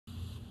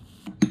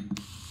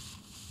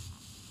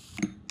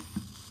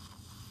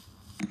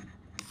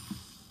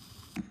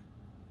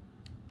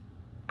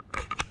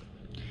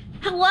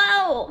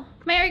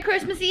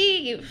Christmas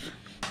Eve.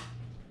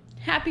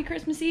 Happy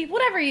Christmas Eve,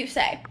 whatever you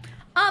say.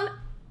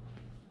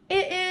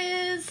 It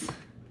is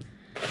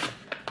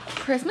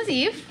Christmas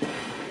Eve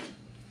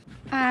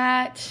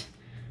at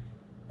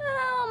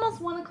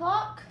almost 1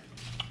 o'clock.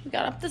 We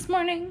got up this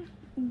morning.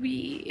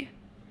 I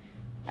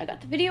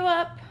got the video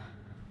up,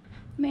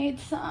 made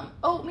some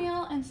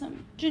oatmeal and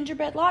some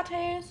gingerbread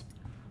lattes.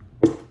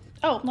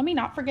 Oh, let me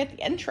not forget the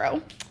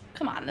intro.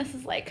 Come on, this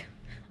is like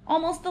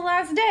almost the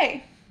last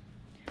day.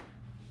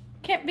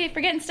 Can't be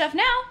forgetting stuff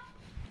now.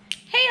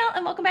 Hey y'all,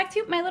 and welcome back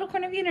to my little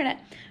corner of the internet.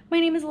 My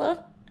name is Lilith.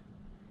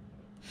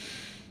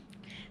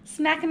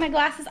 Smacking my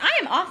glasses. I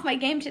am off my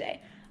game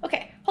today.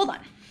 Okay, hold on.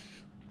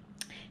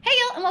 Hey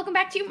y'all, and welcome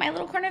back to my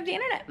little corner of the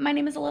internet. My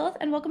name is Lilith,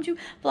 and welcome to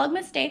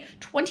Vlogmas Day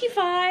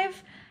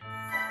 25.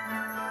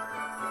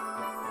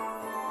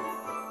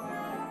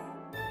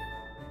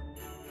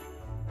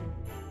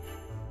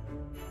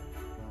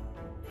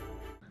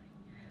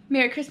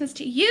 Merry Christmas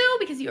to you,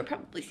 because you are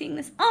probably seeing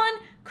this on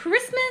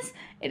Christmas.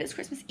 It is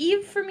Christmas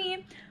Eve for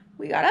me.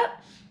 We got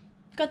up,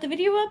 got the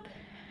video up,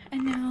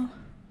 and now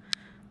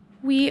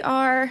we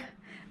are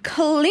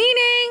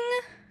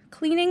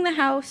cleaning the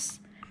house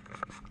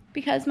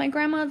because my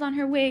grandma's on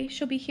her way.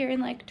 She'll be here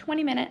in like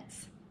 20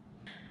 minutes.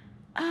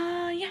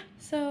 Yeah,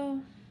 so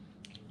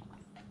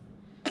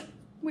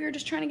we're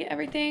just trying to get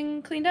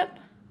everything cleaned up.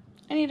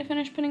 I need to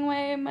finish putting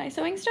away my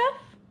sewing stuff,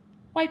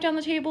 wipe down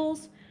the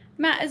tables.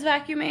 Matt is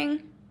vacuuming.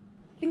 I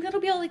think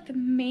that'll be all like the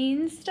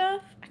main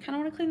stuff. I kind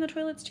of want to clean the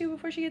toilets too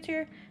before she gets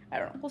here. I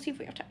don't know. We'll see if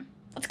we have time.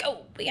 Let's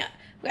go. We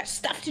got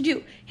stuff to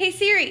do. Hey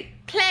Siri,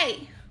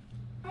 play.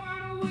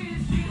 Oh,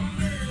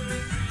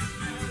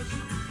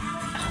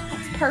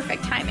 that's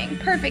perfect timing.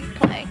 Perfect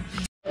play.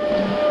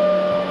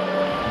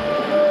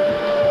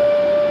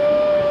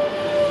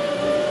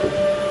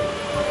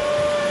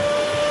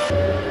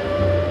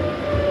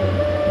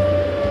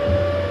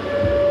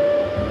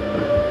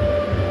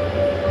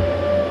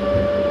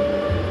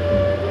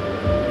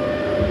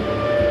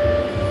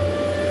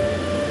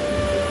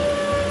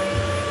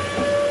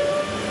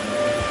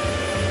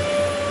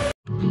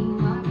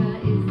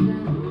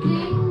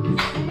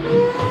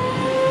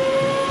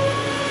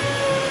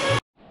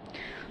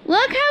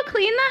 Look how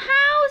clean the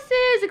house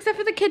is, except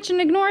for the kitchen,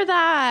 ignore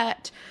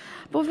that.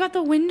 But we've got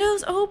the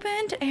windows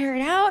open to air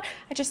it out.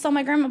 I just saw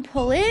my grandma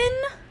pull in.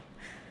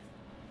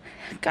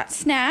 Got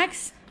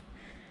snacks.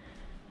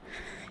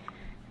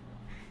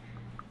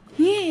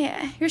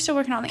 Yeah, you're still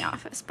working on the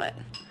office, but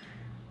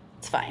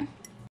it's fine.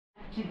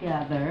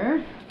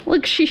 Together.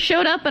 Look, she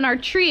showed up and our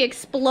tree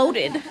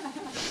exploded.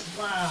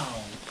 Wow.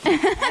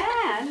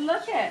 And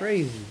look at.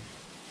 Crazy.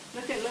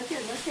 Look at.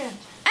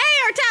 Hey,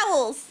 our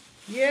towels!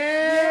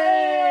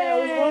 Yeah, I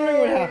was wondering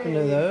what happened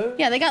to those.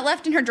 Yeah, they got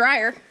left in her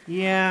dryer.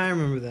 Yeah, I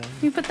remember that.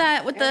 You put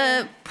that with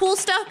the pool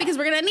stuff because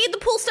we're gonna need the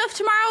pool stuff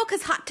tomorrow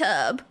because hot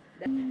tub.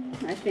 I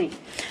think.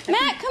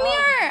 Matt, come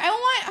here. I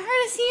want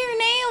her to see your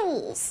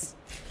nails.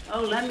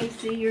 Oh, let me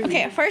see your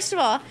Okay, first of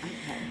all,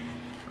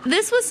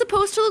 this was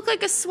supposed to look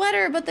like a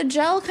sweater, but the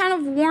gel kind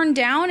of worn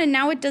down and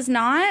now it does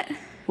not.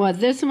 What,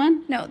 this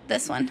one? No,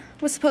 this one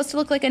was supposed to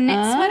look like a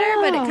knit sweater,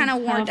 but it kind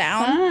of wore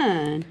down.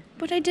 Fun.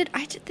 But I did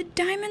the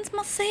diamonds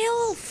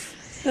myself.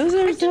 Those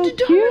are so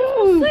diamonds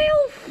cute.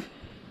 myself.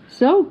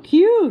 So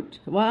cute.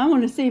 Well, I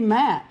want to see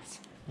Matt's.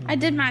 I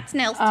did Matt's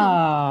nails too.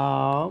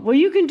 Oh, well,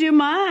 you can do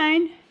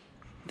mine.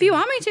 If you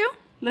want me to.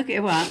 Look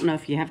at, well, I don't know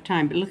if you have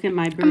time, but look at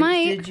my birds.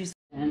 might. Did you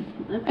send?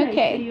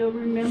 Okay. So you'll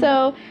remember.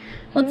 So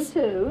let's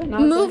and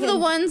I'll move go the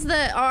ahead ones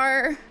that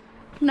are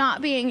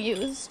not being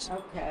used.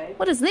 Okay.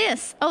 What is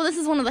this? Oh, this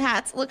is one of the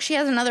hats. Look, she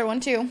has another one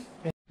too.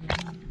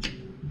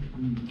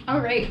 All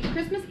right,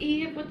 Christmas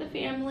Eve with the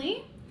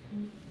family.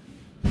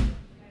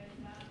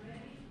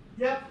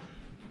 Yep.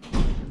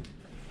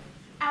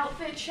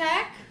 Outfit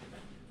check.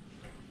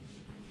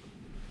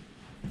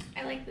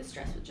 I like this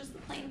dress with just the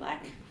plain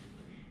black.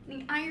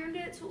 And he ironed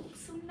it so it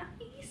looks so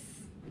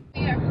nice.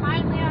 We are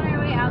finally on our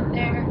way out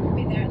there. We'll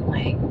be there in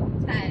like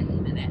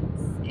 10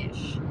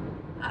 minutes-ish.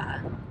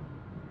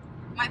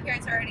 My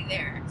parents are already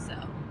there, so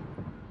I'm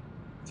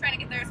trying to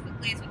get there as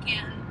quickly as we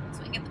can so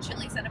we can get the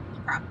chili set up in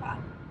the crock pot.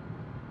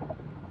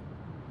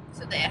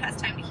 So that it has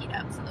time to heat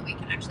up so that we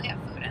can actually have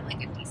food at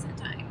like a decent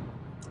time.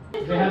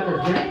 They have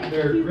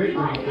their great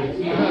grandkids.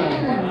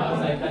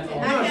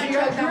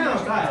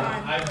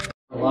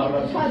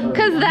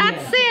 Cause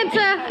that's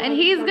Santa and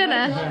he's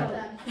gonna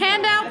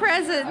hand out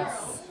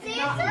presents.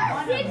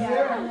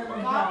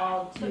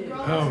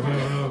 Oh, no.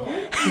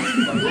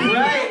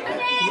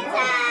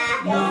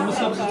 No, I'm a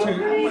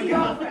substitute.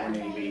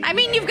 I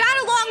mean, you've got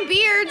a long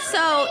beard,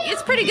 so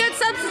it's pretty good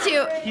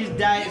substitute. He's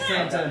Diet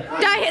Santa.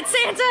 Diet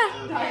Santa.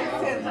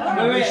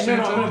 Wait,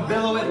 no, I'm gonna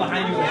billow it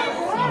behind you.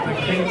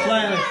 Can you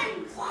fly like...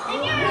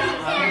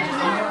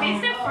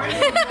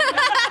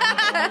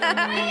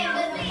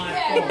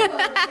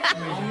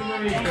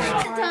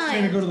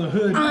 Santa go to the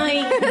hood.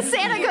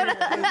 Santa go to.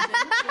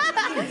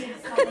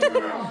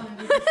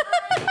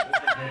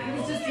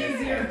 It's just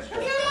easier.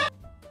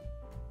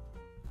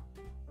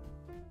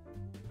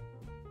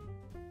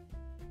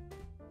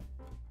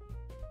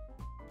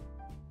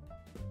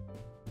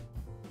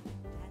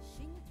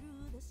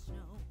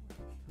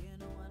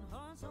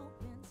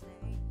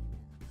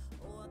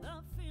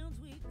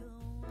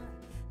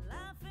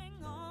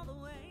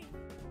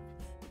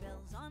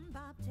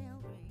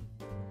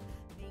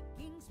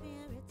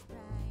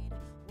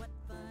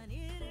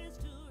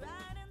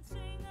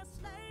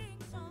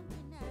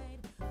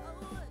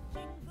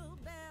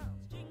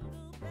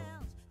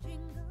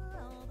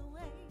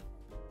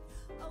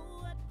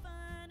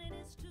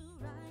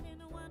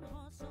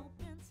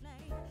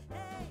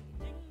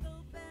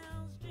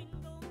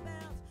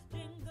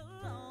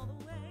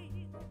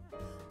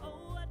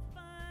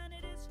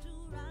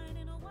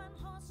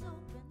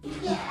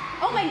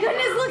 Oh my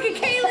goodness, look at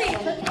Kaylee.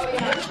 Oh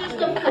yeah, it's just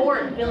a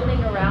fort building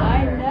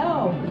around her.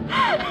 know.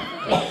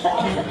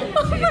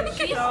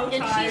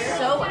 And she's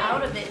so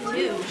out of it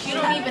too. She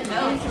don't even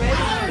know. She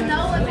doesn't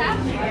know what's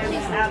happening.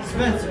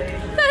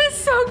 That is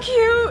so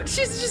cute.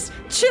 She's just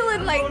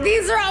chilling like,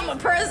 these are all my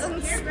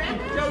presents. Spencer.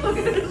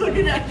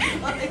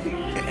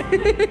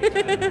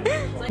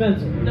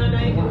 No,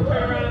 now you can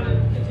turn around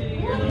and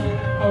continue your little.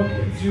 Oh,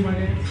 do my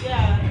name?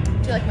 Yeah.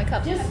 Do you like my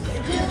cup? Just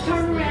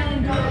turn around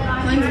and go. I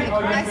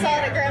saw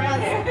it at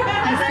grandma's. No, I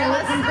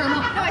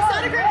saw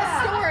it at grandma's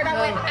store and I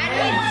went, I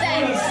need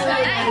thanks.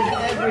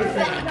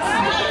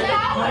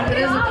 It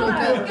is a cool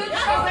cup.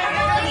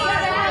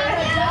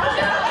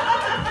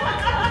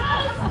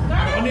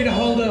 I need to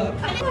hold up.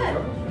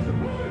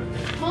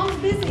 Mom's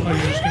busy. Oh, you're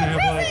just gonna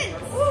have like.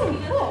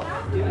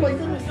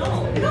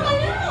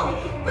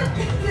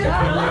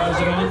 Is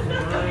it on?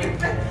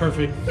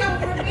 Perfect.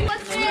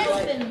 What's this?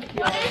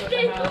 What is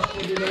this?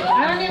 I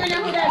don't even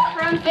know who that's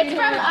from. It's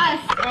from us.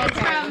 It's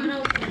from.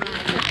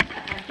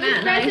 Whose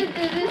present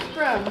is this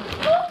from?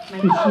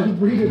 You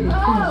should read it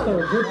before you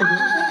start ripping it.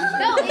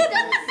 No, it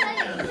doesn't say.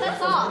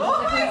 That's all.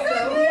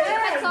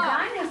 That's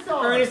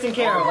all. Ernest and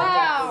Carol.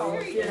 Wow.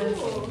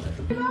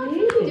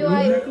 Do I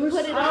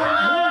put it on?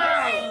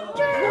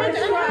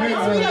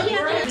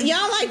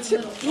 Y'all like to,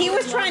 he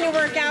was trying to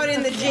work out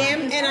in the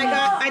gym, and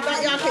I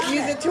thought y'all could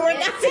use it to work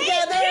out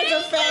together as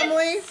a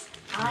family.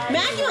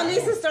 Matthew and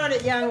Lisa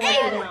started young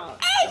working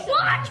out. Hey,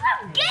 watch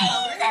from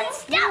games and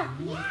stuff.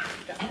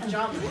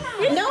 No,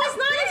 it's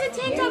not. It's a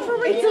tank top for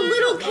working It's a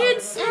little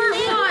kid's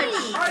smartwatch.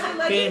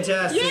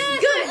 Fantastic. Yes,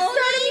 Good, only-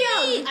 start 'em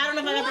young. I don't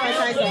know if I got the right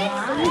size though.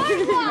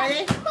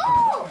 Ready?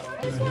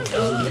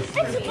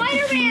 It's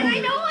Spider-Man. I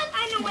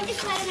know what it's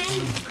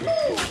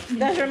Spider-Man.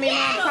 That's for me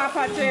and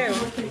Papa too.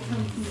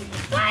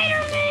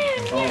 Spider-Man.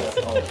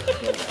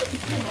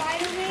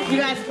 You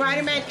got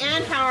Spider-Man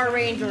and Power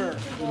Ranger.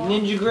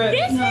 Ninja grip.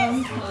 This is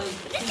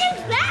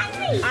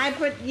Batman. I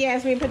put,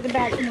 yes, we put the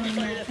back. This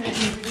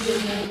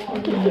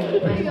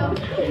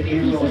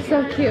is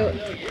so cute.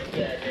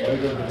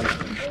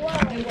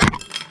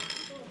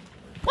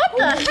 What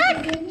the heck?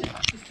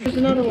 There's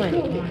another one.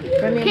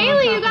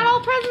 Kaylee, you got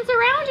all presents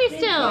around you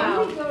still.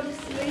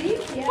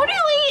 What are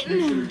you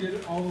eating? Get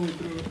it all the way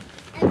through.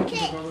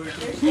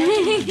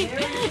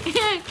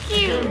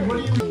 Cute.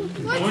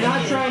 We're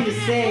not trying to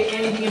say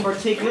anything in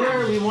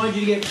particular. We wanted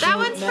you to get. That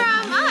one's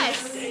from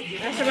us.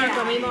 That's about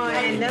Comimo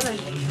and Dylan.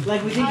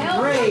 Like, we think you're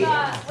great,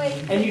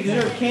 and you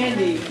deserve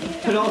candy,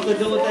 but also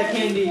don't let that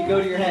candy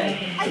go to your head.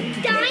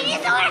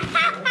 Dinosaur.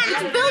 You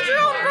can build your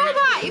own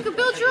robot. You can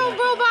build your own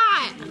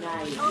robot.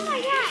 Oh my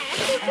god,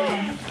 that's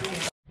so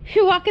cool.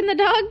 You walking the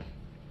dog?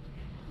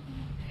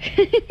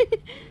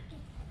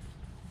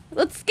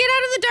 Let's get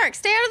out of the dark.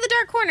 Stay out of the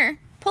dark corner.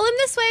 Pull him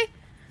this way.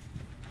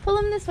 Pull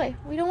him this way.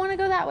 We don't want to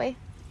go that way.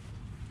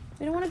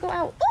 We don't want to go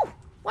out. Oh,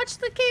 watch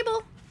the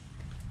cable.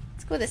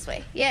 Let's go this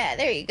way. Yeah,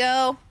 there you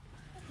go.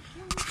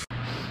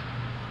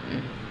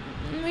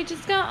 We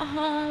just got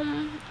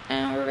home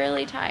and we're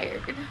really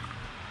tired.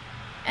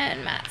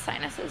 And Matt's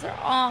sinuses are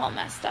all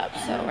messed up.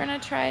 So we're going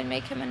to try and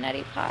make him a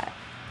neti pot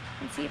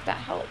and see if that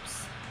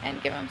helps.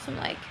 And give him some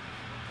like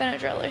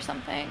Benadryl or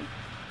something.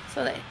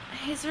 So that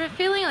he's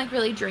feeling like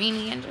really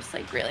drainy and just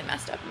like really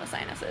messed up in the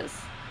sinuses.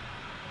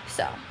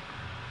 So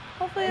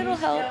hopefully it'll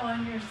help. Still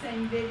on your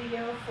same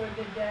video for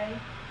the day?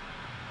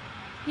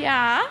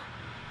 Yeah.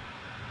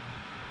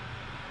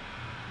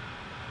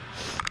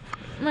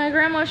 My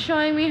grandma's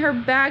showing me her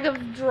bag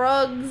of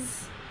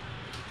drugs.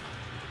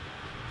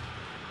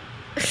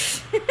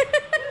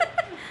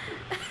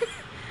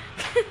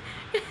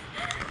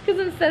 Because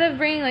instead of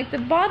bringing like the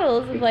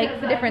bottles of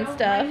like the different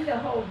stuff, The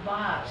whole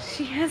box.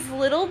 she has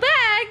little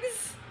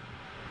bags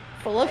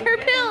full of her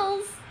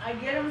pills. I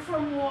get them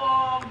from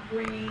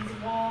Walgreens,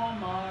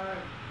 Walmart.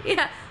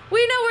 Yeah,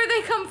 we know where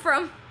they come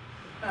from.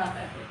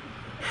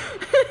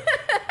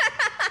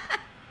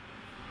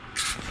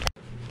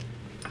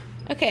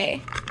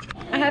 Okay,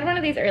 I had one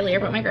of these earlier,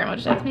 but my grandma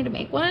just asked me to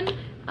make one.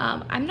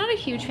 I'm not a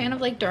huge fan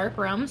of like dark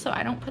rum, so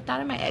I don't put that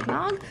in my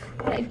eggnog.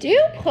 But I do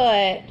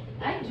put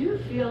I do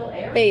feel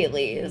air.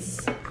 Baileys.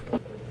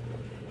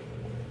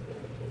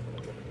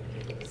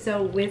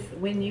 So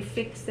when you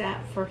fix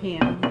that for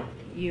him,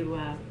 you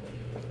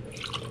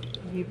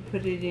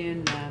put it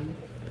in a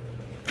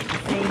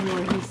thing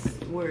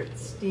where it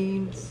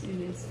steams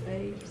in his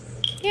face.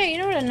 Yeah, you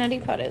know what a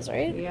neti pot is,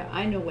 right? Yeah,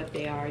 I know what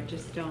they are. I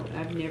just don't.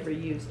 I've never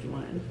used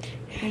one.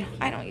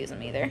 I don't use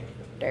them either.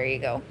 There you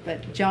go.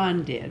 But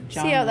John did.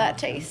 John See how that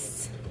liked them.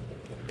 tastes.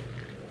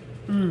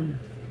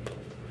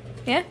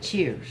 Yeah?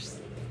 Cheers.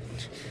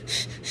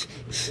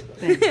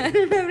 I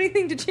don't have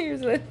anything to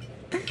cheers with.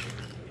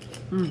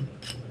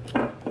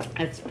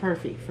 That's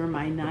perfect for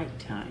my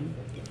nighttime.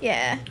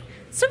 Yeah.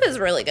 Stuff is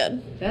really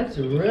good. That's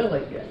really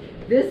good.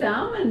 This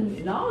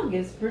almond nog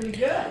is pretty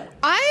good.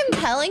 I am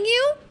telling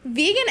you,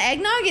 vegan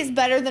eggnog is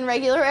better than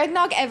regular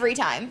eggnog every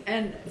time.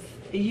 And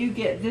you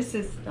get, this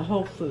is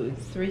Whole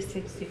Foods.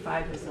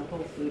 365 is a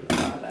Whole Food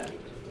product.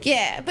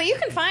 Yeah, but you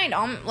can find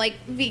like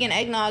vegan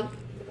eggnog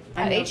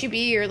at HEB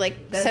or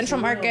like That's Central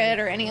real. Market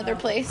or any other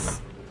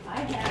place. I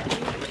had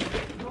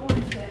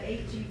going to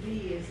HEB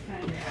is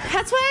kind of.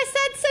 That's why I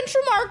said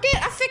Central Market.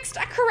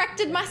 I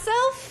corrected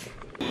myself.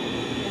 That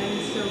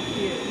is so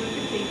cute. Look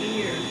at the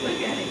ears.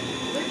 Look at it.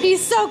 Look at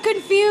He's so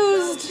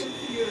confused. so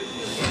cute.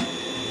 Look at it.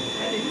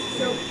 That is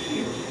so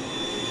cute.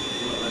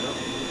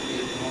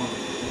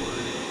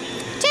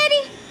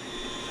 Teddy.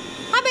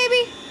 Hi,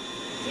 baby.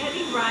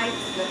 Teddy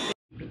writes the.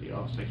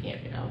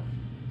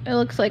 It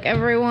looks like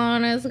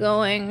everyone is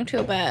going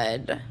to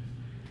bed.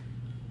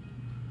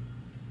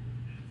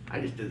 I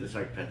just did this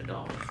like pet the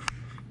dog.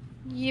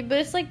 Yeah, but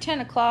it's like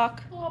 10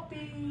 o'clock.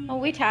 Oh,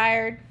 we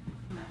tired.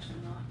 I'm actually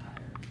not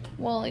tired.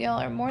 Well, y'all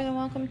are more than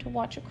welcome to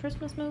watch a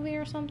Christmas movie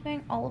or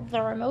something. All of the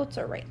remotes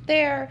are right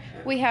there.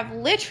 We have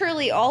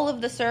literally all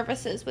of the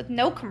services with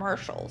no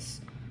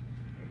commercials.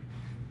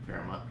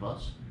 Paramount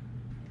Plus.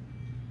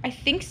 I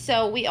think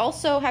so. We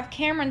also have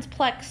Cameron's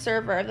Plex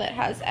server that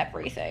has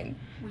everything.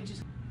 We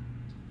just.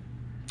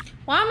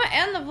 Well, I'm gonna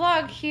end the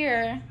vlog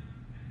here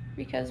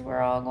because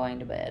we're all going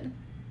to bed.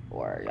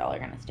 Or y'all are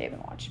gonna stay and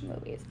watch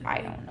movies. I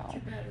don't know.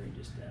 Your battery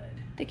just died.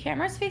 The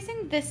camera's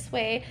facing this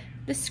way.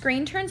 The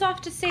screen turns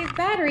off to save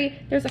battery.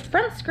 There's a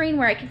front screen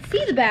where I can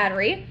see the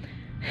battery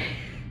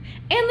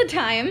and the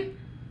time.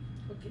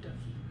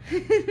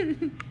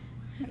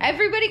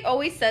 Everybody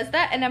always says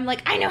that, and I'm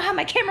like, I know how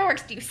my camera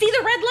works. Do you see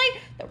the red light?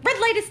 The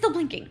red light is still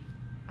blinking.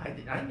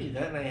 I knew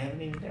that, and I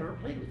haven't even ever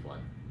played with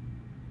one.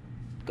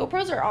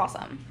 GoPros are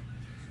awesome.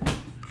 Do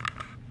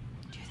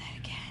that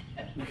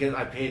again. Because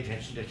I pay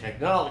attention to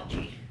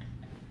technology.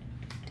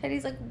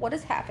 Teddy's like, what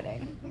is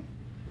happening?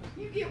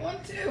 You get one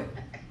too.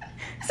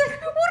 It's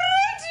like, what did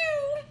I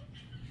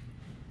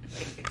do?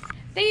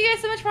 Thank you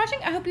guys so much for watching.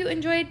 I hope you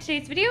enjoyed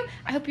today's video.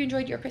 I hope you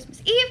enjoyed your Christmas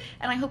Eve,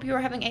 and I hope you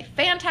are having a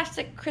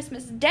fantastic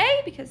Christmas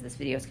Day because this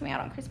video is coming out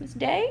on Christmas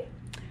Day.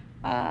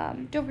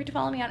 Don't forget to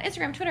follow me on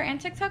Instagram, Twitter, and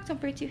TikTok. Don't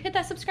forget to hit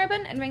that subscribe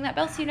button and ring that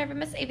bell so you never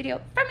miss a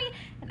video from me.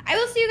 And I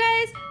will see you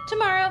guys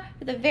tomorrow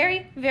for the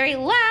very, very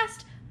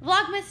last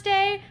Vlogmas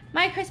Day,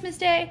 my Christmas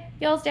Day,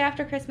 y'all's day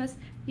after Christmas.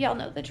 Y'all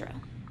know the drill.